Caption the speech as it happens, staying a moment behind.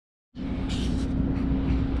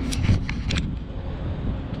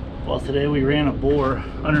Well, today we ran a bore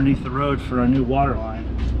underneath the road for our new water line.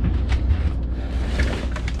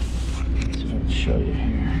 So let's show you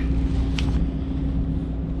here.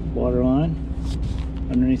 Water line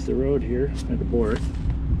underneath the road here. I had to bore it.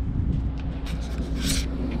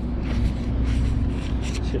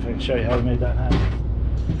 See if I can show you how we made that happen.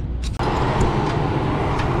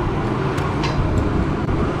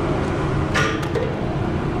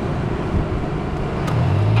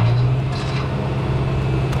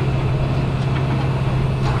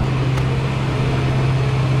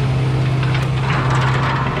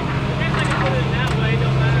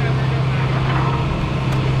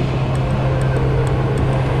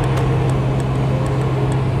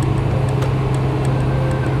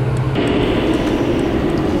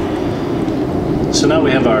 So now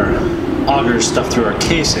we have our augers stuffed through our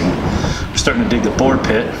casing. We're starting to dig the bore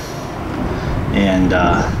pit and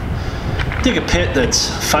dig a pit that's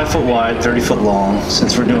 5 foot wide, 30 foot long.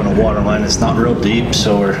 Since we're doing a water line, it's not real deep,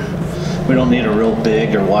 so we don't need a real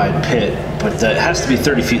big or wide pit, but it has to be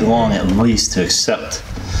 30 feet long at least to accept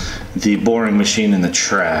the boring machine and the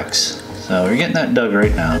tracks. So we're getting that dug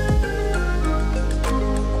right now.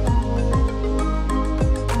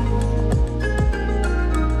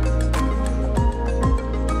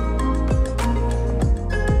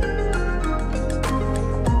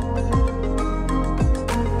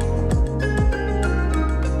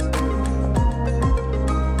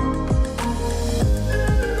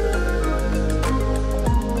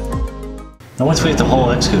 Now once we get the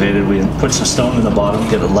hole excavated, we put some stone in the bottom,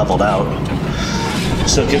 get it leveled out.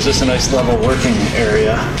 So it gives us a nice level working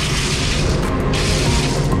area.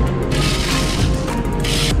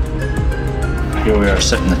 Here we are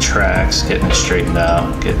setting the tracks, getting it straightened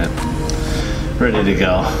out, getting it ready to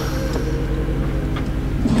go.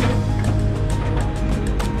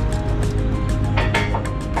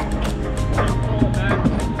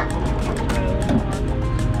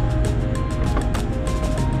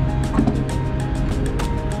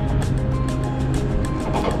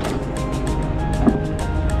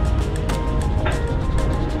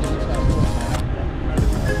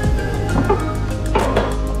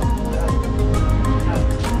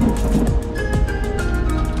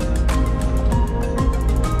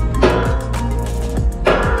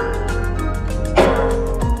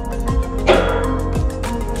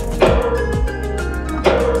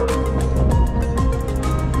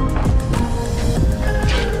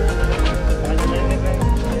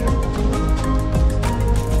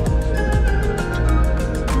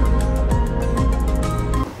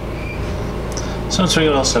 So once we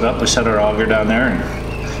get all set up, we set our auger down there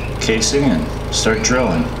and casing and start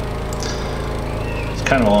drilling. It's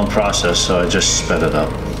kind of a long process, so I just sped it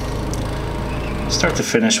up. Start to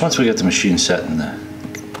finish, once we get the machine set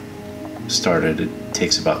and started, it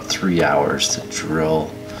takes about 3 hours to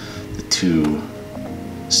drill the two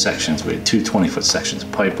sections. We had two 20-foot sections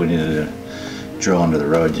of pipe we needed to drill under the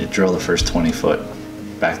road. You drill the first 20 foot,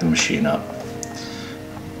 back the machine up,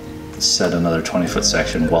 set another 20-foot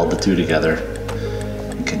section, weld the two together,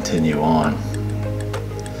 continue on.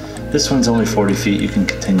 This one's only 40 feet. You can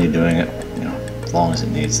continue doing it, you know, as long as it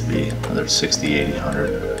needs to be, whether it's 60, 80,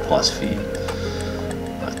 100 plus feet.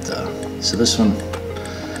 But so this one,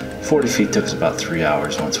 40 feet took us about 3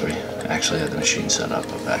 hours once we actually had the machine set up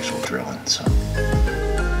of actual drilling. So.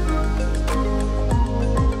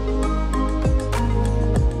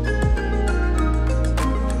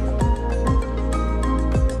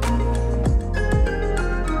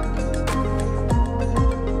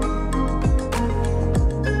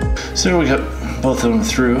 So there we got both of them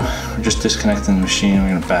through. We're just disconnecting the machine. We're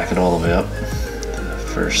going to back it all the way up to the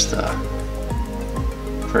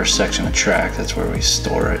first section of track. That's where we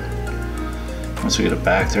store it. Once we get it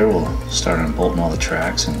back there, we'll start unbolting all the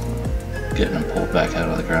tracks and getting them pulled back out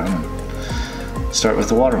of the ground and start with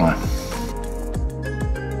the water line.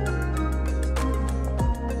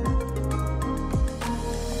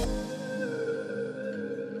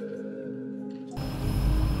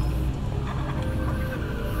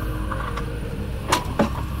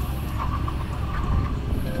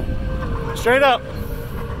 Straight up.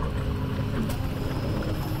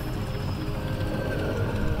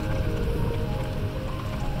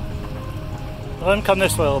 Let him come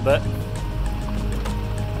this way a little bit.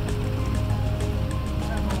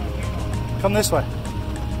 Come this way.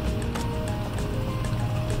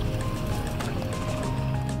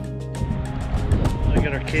 I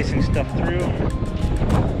got our casing stuffed through.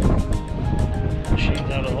 Machine's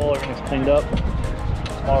out of the hole, everything's cleaned up.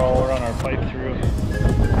 Tomorrow we'll run our pipe through.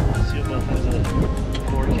 Seal both ends of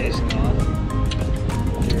the board casing on.